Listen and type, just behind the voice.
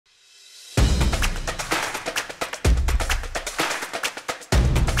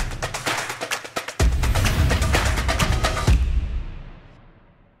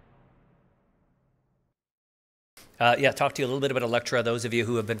Yeah, talk to you a little bit about Electra. Those of you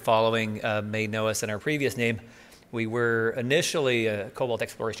who have been following may know us in our previous name. We were initially a cobalt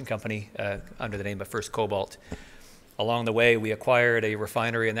exploration company under the name of First Cobalt. Along the way, we acquired a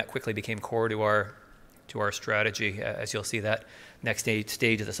refinery, and that quickly became core to our strategy. As you'll see, that next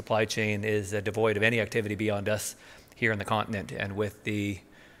stage of the supply chain is devoid of any activity beyond us here on the continent. And with the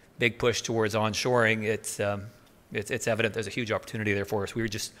big push towards onshoring, it's evident there's a huge opportunity there for us. We were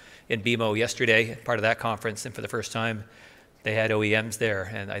just in BMO yesterday, part of that conference, and for the first time, they had OEMs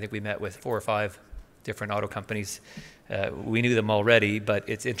there, and I think we met with 4 or 5 different auto companies. We knew them already, but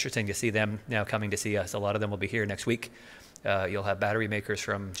it's interesting to see them now coming to see us. A lot of them will be here next week. You'll have battery makers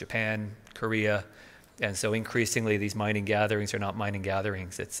from Japan, Korea, and so increasingly these mining gatherings are not mining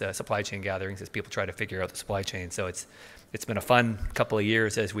gatherings, it's supply chain gatherings as people try to figure out the supply chain. So it's been a fun couple of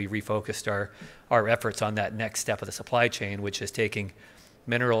years as we refocused our efforts on that next step of the supply chain, which is taking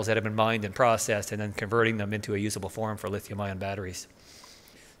minerals that have been mined and processed and then converting them into a usable form for lithium-ion batteries.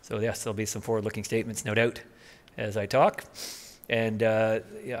 So yes, there'll be some forward-looking statements, no doubt, as I talk. And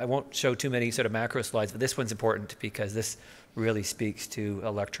yeah, I won't show too many sort of macro slides, but this one's important because this really speaks to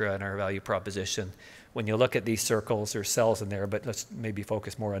Electra and our value proposition. When you look at these circles, there's cells in there, but let's maybe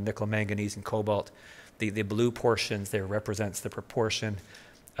focus more on nickel, manganese, and cobalt. The blue portions there represents the proportion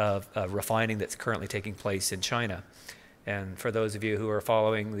of refining that's currently taking place in China. And for those of you who are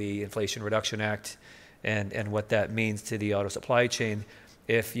following the Inflation Reduction Act and what that means to the auto supply chain,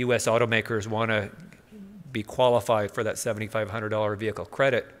 if U.S. automakers want to be qualified for that $7,500 vehicle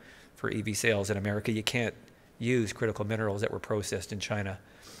credit for EV sales in America, you can't use critical minerals that were processed in China.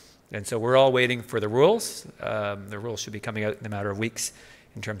 And so we're all waiting for the rules. The rules should be coming out in a matter of weeks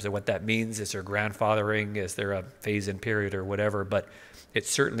in terms of what that means. Is there grandfathering? Is there a phase-in period or whatever? But it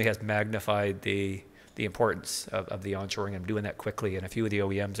certainly has magnified the importance of the onshoring and doing that quickly. And a few of the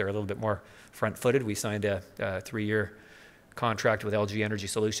OEMs are a little bit more front-footed. We signed a 3-year contract with LG Energy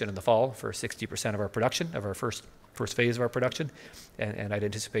Solution in the fall for 60% of our production, of our first phase of our production, and I'd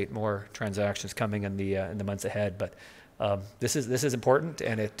anticipate more transactions coming in the months ahead. But this is important,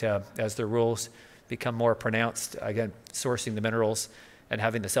 and it as the rules become more pronounced, again, sourcing the minerals and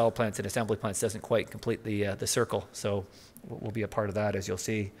having the cell plants and assembly plants doesn't quite complete the circle. So we'll be a part of that, as you'll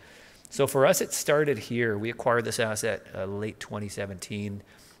see. So for us, it started here. We acquired this asset late 2017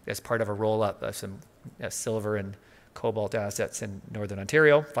 as part of a roll-up of some silver and cobalt assets in northern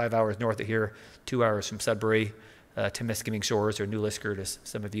Ontario, 5 hours north of here, 2 hours from Sudbury, Temiskaming Shores, or New Liskeard, as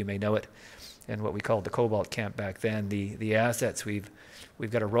some of you may know it, and what we called the Cobalt Camp back then. The assets, we've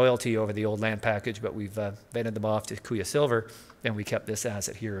got a royalty over the old land package, but we've vended them off to Kuya Silver, and we kept this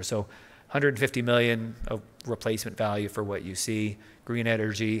asset here. So 150 million of replacement value for what you see, green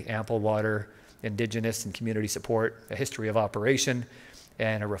energy, ample water, indigenous and community support, a history of operation,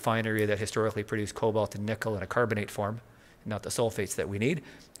 and a refinery that historically produced cobalt and nickel in a carbonate form, not the sulfates that we need,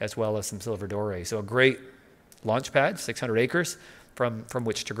 as well as some silver doré. So a great launch pad, 600 acres from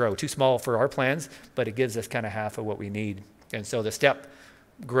which to grow. Too small for our plans, but it gives us kind of half of what we need. And so the step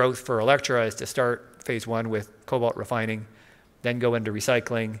growth for Electra is to start phase 1 with cobalt refining, then go into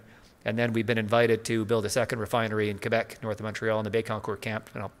recycling, and then we've been invited to build a second refinery in Quebec, north of Montreal, in the Bécancour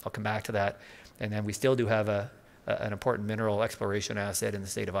camp, and I'll come back to that. And then we still do have an important mineral exploration asset in the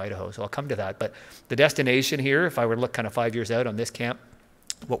state of Idaho, so I'll come to that. But the destination here, if I were to look kind of 5 years out on this camp,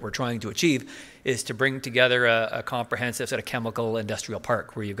 what we're trying to achieve is to bring together a comprehensive sort of chemical industrial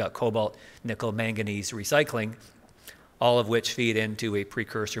park where you've got cobalt, nickel, manganese recycling, all of which feed into a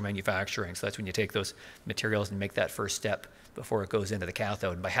precursor manufacturing. So that's when you take those materials and make that first step before it goes into the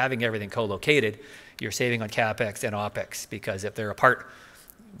cathode. And by having everything co-located, you're saving on CapEx and OpEx, because if they're apart,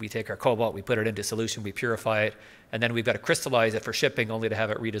 we take our cobalt, we put it into solution, we purify it, and then we've got to crystallize it for shipping only to have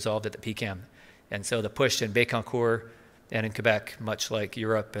it redissolved at the PCAM. And so the push in Bécancour and in Quebec, much like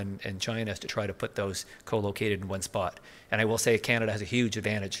Europe and China, is to try to put those co-located in one spot. And I will say Canada has a huge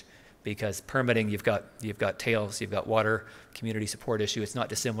advantage because permitting, you've got tails, you've got water, community support issue. It's not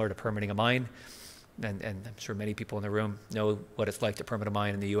dissimilar to permitting a mine. And I'm sure many people in the room know what it's like to permit a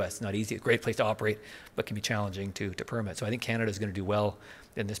mine in the U.S. It's not easy, it's a great place to operate, but can be challenging to permit. So I think Canada is going to do well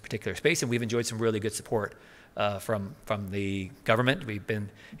in this particular space, and we've enjoyed some really good support from the government. We've been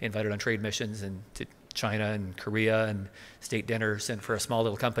invited on trade missions and to China and Korea and state dinners, and for a small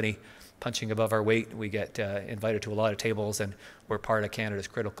little company punching above our weight, we get invited to a lot of tables, and we're part of Canada's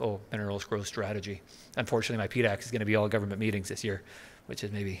critical minerals growth strategy. Unfortunately, my PDAC is going to be all government meetings this year, which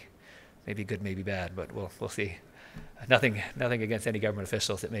is maybe good, maybe bad, but we'll see. Nothing against any government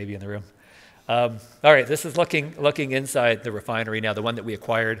officials that may be in the room. All right, this is looking inside the refinery now, the one that we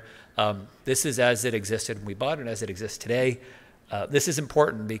acquired. This is as it existed when we bought it, as it exists today. This is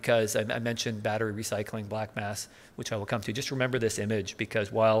important because I mentioned battery recycling, black mass, which I will come to. Just remember this image,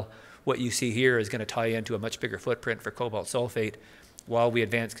 because while what you see here is going to tie into a much bigger footprint for cobalt sulfate, while we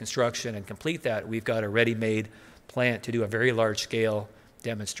advance construction and complete that, we've got a ready-made plant to do a very large-scale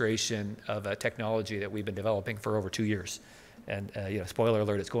demonstration of a technology that we've been developing for over 2 years. And spoiler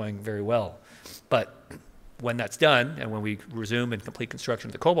alert, it's going very well. But when that's done, and when we resume and complete construction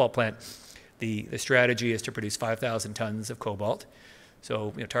of the cobalt plant, the strategy is to produce 5,000 tons of cobalt.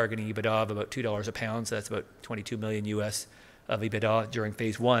 So targeting EBITDA of about $2 a pound, so that's about 22 million US of EBITDA during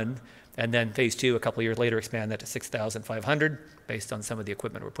phase 1. And then phase 2, a couple of years later, expand that to 6,500 based on some of the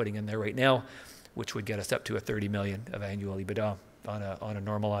equipment we're putting in there right now, which would get us up to a 30 million of annual EBITDA on a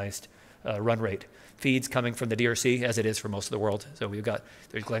normalized run rate. Feeds coming from the DRC, as it is for most of the world. So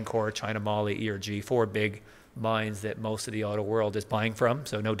there's Glencore, China, Mali, ERG, 4 big mines that most of the auto world is buying from,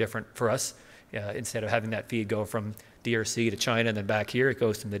 so no different for us. Instead of having that feed go from DRC to China and then back here, it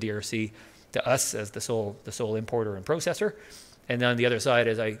goes from the DRC to us as the sole importer and processor. And then on the other side,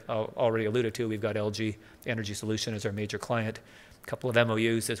 as I already alluded to, we've got LG Energy Solution as our major client. A couple of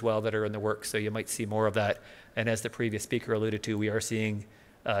MOUs as well that are in the works, so you might see more of that. And as the previous speaker alluded to, we are seeing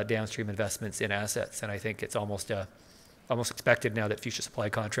downstream investments in assets, and I think it's almost expected now that future supply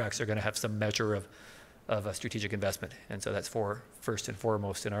contracts are going to have some measure of a strategic investment. And so that's first and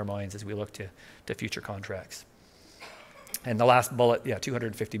foremost in our minds as we look to future contracts. And the last bullet,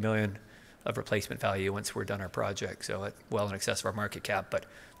 250 million of replacement value once we're done our project. So well in excess of our market cap, but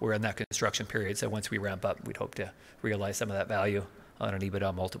we're in that construction period. So once we ramp up, we'd hope to realize some of that value on an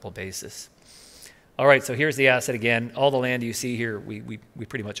EBITDA multiple basis. All right, so here's the asset again. All the land you see here, we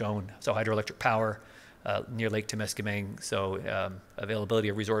pretty much own. So hydroelectric power near Lake Temiskaming. So availability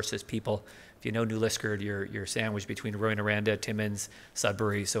of resources, people. If you know New Liskeard, you're sandwiched between Rouyn-Noranda, Timmins,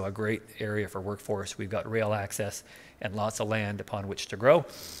 Sudbury, so a great area for workforce. We've got rail access and lots of land upon which to grow.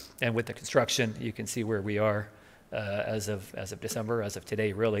 And with the construction, you can see where we are as of December, as of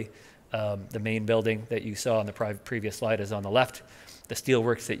today, really. The main building that you saw on the previous slide is on the left. The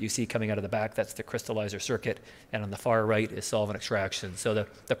steelworks that you see coming out of the back, that's the crystallizer circuit. And on the far right is solvent extraction. So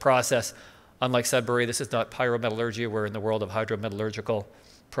the process, unlike Sudbury, this is not pyrometallurgy. We're in the world of hydrometallurgical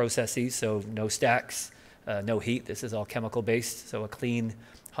processes, so no stacks, no heat. This is all chemical based, so a clean,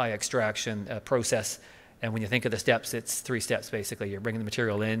 high extraction process. And when you think of the steps, it's 3 steps basically. You're bringing the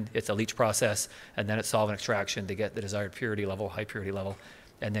material in, it's a leach process, and then it's solvent extraction to get the desired purity level, high purity level,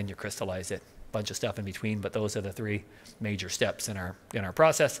 and then you crystallize it. Bunch of stuff in between, but those are the 3 major steps in our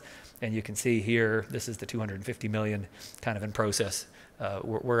process. And you can see here, this is the 250 million kind of in process.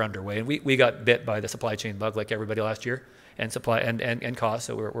 We're underway, and we got bit by the supply chain bug like everybody last year, and supply and cost.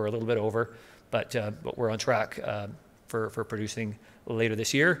 So we're a little bit over, but we're on track for producing later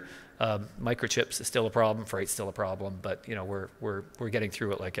this year. Microchips is still a problem, freight's still a problem, but we're getting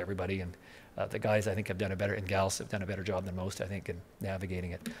through it like everybody. And the guys I think have done a better, and gals have done a better job than most, I think, in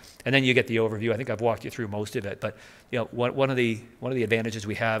navigating it. And then you get the overview. I think I've walked you through most of it, but one of the advantages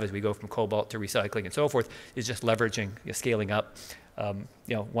we have as we go from cobalt to recycling and so forth is just leveraging, scaling up.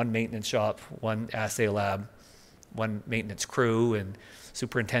 One maintenance shop, one assay lab, one maintenance crew, and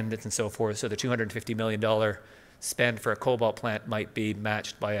superintendents and so forth. So the $250 million spend for a cobalt plant might be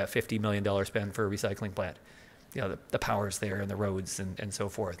matched by a $50 million spend for a recycling plant. The power's there and the roads and so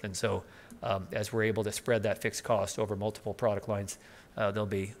forth. And so as we're able to spread that fixed cost over multiple product lines, there'll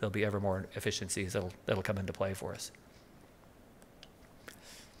be ever more efficiencies that'll come into play for us.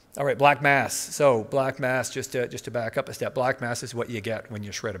 All right, black mass. So black mass, just to back up a step, black mass is what you get when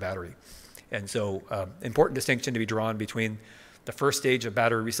you shred a battery. And so important distinction to be drawn between the first stage of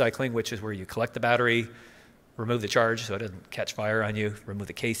battery recycling, which is where you collect the battery, remove the charge so it doesn't catch fire on you, remove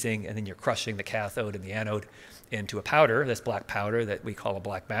the casing, and then you're crushing the cathode and the anode into a powder, this black powder that we call a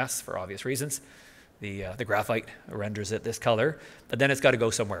black mass for obvious reasons. The graphite renders it this color, but then it's got to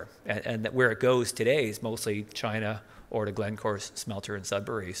go somewhere. And where it goes today is mostly China or to Glencore's smelter in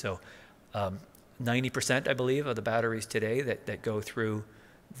Sudbury. So 90%, I believe, of the batteries today that go through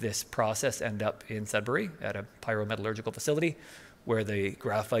this process end up in Sudbury at a pyrometallurgical facility where the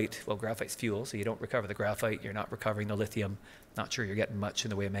graphite's fuel, so you don't recover the graphite, you're not recovering the lithium, not sure you're getting much in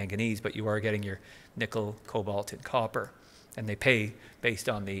the way of manganese, but you are getting your nickel, cobalt, and copper. And they pay based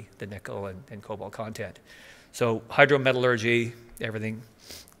on the nickel and cobalt content. So hydrometallurgy, everything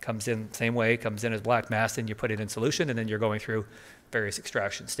comes in the same way, comes in as black mass, and you put it in solution, and then you're going through various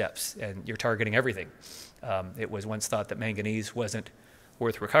extraction steps, and you're targeting everything. It was once thought that manganese wasn't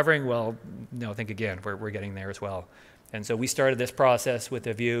worth recovering. Well, no, think again, we're getting there as well. And so we started this process with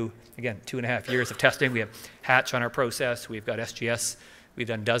a view, again, 2.5 years of testing. We have Hatch on our process. We've got SGS We've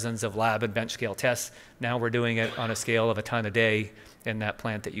done dozens of lab and bench scale tests. Now we're doing it on a scale of a ton a day in that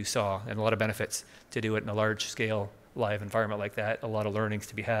plant that you saw, and a lot of benefits to do it in a large scale live environment like that, a lot of learnings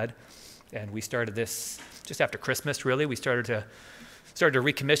to be had. And we started this just after Christmas, really. We started to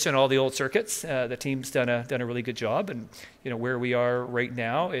recommission all the old circuits. The team's done a really good job, and where we are right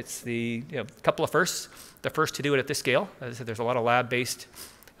now, it's the couple of firsts. The first to do it at this scale. As I said, there's a lot of lab-based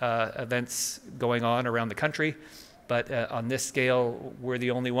events going on around the country, but on this scale, we're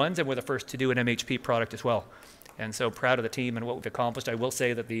the only ones, and we're the first to do an MHP product as well. And so proud of the team and what we've accomplished. I will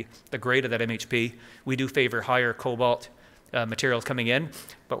say that the grade of that MHP, we do favor higher cobalt materials coming in,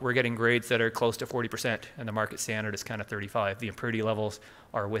 but we're getting grades that are close to 40%, and the market standard is kind of 35. The impurity levels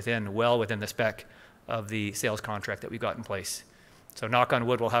are well within the spec of the sales contract that we've got in place. So knock on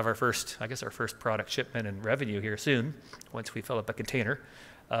wood, we'll have our first product shipment and revenue here soon, once we fill up a container.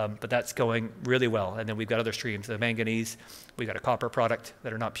 But that's going really well. And then we've got other streams, the manganese, we've got a copper product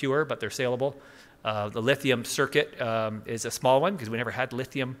that are not pure, but they're saleable. The lithium circuit is a small one because we never had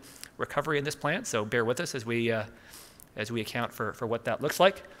lithium recovery in this plant, so bear with us as we account for what that looks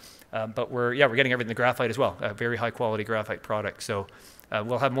like. But we're getting everything, the graphite as well, a very high quality graphite product. So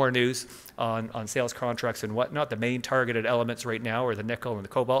we'll have more news on sales contracts and whatnot. The main targeted elements right now are the nickel and the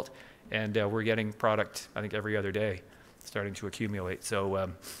cobalt, and we're getting product, I think, every other day starting to accumulate.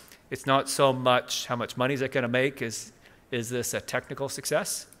 So it's not so much how much money is it going to make, is this a technical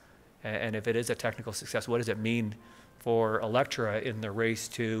success? And if it is a technical success, what does it mean for Electra in the race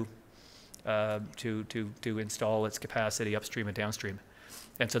to install its capacity upstream and downstream?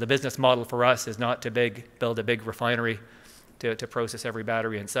 And so the business model for us is not to build a big refinery to process every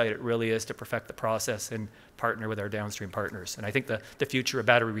battery in sight. It really is to perfect the process and partner with our downstream partners. And I think the future of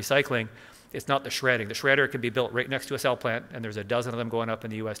battery recycling is not the shredding. The shredder can be built right next to a cell plant, and there's a dozen of them going up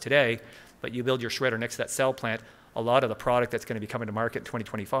in the US today, but you build your shredder next to that cell plant, a lot of the product that's going to be coming to market in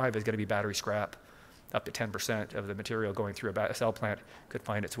 2025 is going to be battery scrap. Up to 10% of the material going through a cell plant could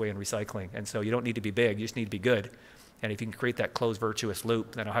find its way in recycling. And so you don't need to be big, you just need to be good. And if you can create that closed virtuous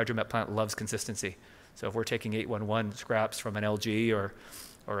loop, then a hydromet plant loves consistency. So if we're taking 811 scraps from an LG or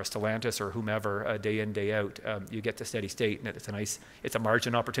a Stellantis or whomever day in, day out, you get to steady state, and it's a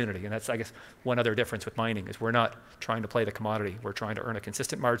margin opportunity. And that's, I guess, one other difference with mining is we're not trying to play the commodity. We're trying to earn a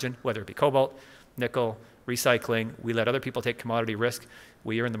consistent margin, whether it be cobalt, nickel, recycling. We let other people take commodity risk.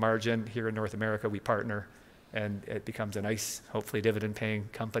 We earn the margin. Here in North America, we partner, and it becomes a nice, hopefully dividend-paying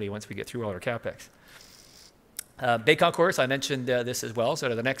company once we get through all our CapEx. Bay Concourse, I mentioned this as well.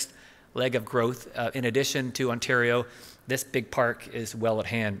 So the next leg of growth, in addition to Ontario, this big park is well at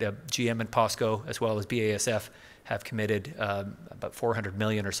hand. GM and POSCO, as well as BASF, have committed about $400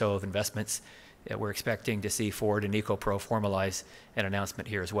 million or so of investments. We're expecting to see Ford and EcoPro formalize an announcement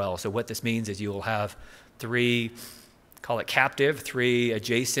here as well. So what this means is you will have three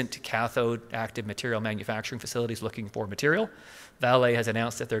adjacent cathode active material manufacturing facilities looking for material. Vale has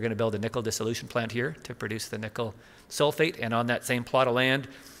announced that they're going to build a nickel dissolution plant here to produce the nickel sulfate, and on that same plot of land,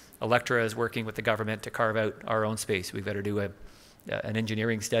 Electra is working with the government to carve out our own space. We've got to do an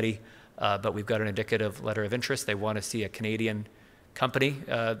engineering study, but we've got an indicative letter of interest. They want to see a Canadian company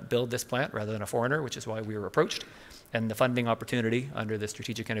build this plant rather than a foreigner, which is why we were approached. And the funding opportunity under the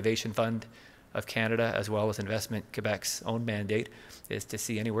Strategic Innovation Fund of Canada, as well as Investment Quebec's own mandate, is to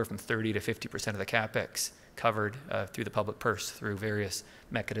see anywhere from 30 to 50% of the CapEx covered through the public purse through various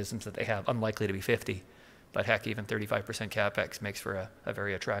mechanisms that they have. Unlikely to be 50, but heck, even 35% CapEx makes for a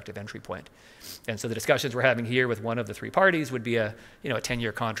very attractive entry point. And so the discussions we're having here with one of the three parties would be a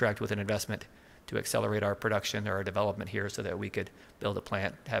 10-year contract with an investment to accelerate our production or our development here so that we could build a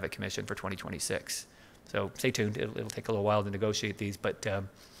plant, have it commissioned for 2026. So stay tuned. It'll take a little while to negotiate these, but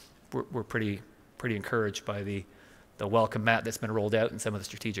we're pretty encouraged by the welcome mat that's been rolled out and some of the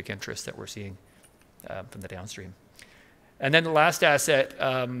strategic interests that we're seeing from the downstream. And then the last asset,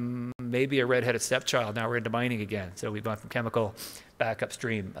 maybe a redheaded stepchild. Now we're into mining again. So we've gone from chemical back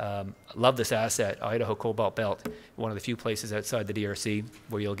upstream. Love this asset, Idaho Cobalt Belt, one of the few places outside the DRC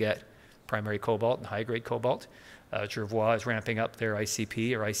where you'll get primary cobalt and high-grade cobalt. Jervois is ramping up their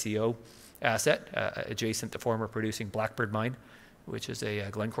ICP or ICO asset adjacent to former producing Blackbird mine, which is a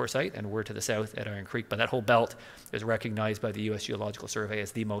Glencore site, and we're to the south at Iron Creek. But that whole belt is recognized by the U.S. Geological Survey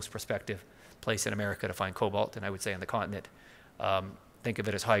as the most prospective place in America to find cobalt, and I would say on the continent. Think of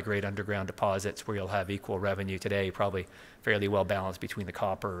it as high-grade underground deposits where you'll have equal revenue today, probably fairly well balanced between the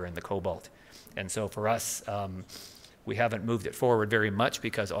copper and the cobalt. And so for us, we haven't moved it forward very much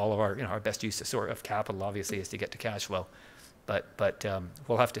because all of our best use of capital obviously is to get to cash flow. But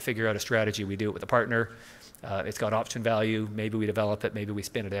we'll have to figure out a strategy. We do it with a partner. It's got option value. Maybe we develop it. Maybe we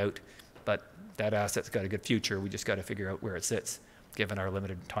spin it out. But that asset's got a good future. We just got to figure out where it sits. given our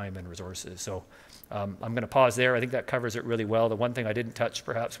limited time and resources. So I'm going to pause there. I think that covers it really well. The one thing I didn't touch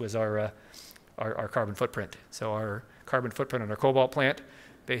perhaps was our carbon footprint. So our carbon footprint on our cobalt plant,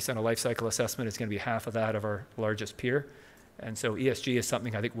 based on a life cycle assessment, is going to be half of that of our largest peer. And so ESG is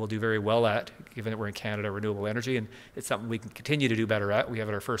something I think we'll do very well at, given that we're in Canada renewable energy, and it's something we can continue to do better at. We have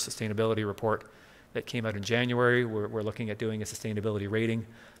our first sustainability report that came out in January. We're looking at doing a sustainability rating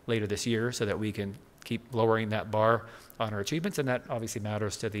later this year so that we can keep lowering that bar on our achievements, and that obviously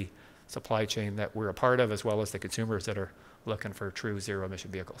matters to the supply chain that we're a part of, as well as the consumers that are looking for true zero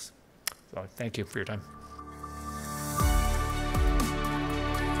emission vehicles. So thank you for your time.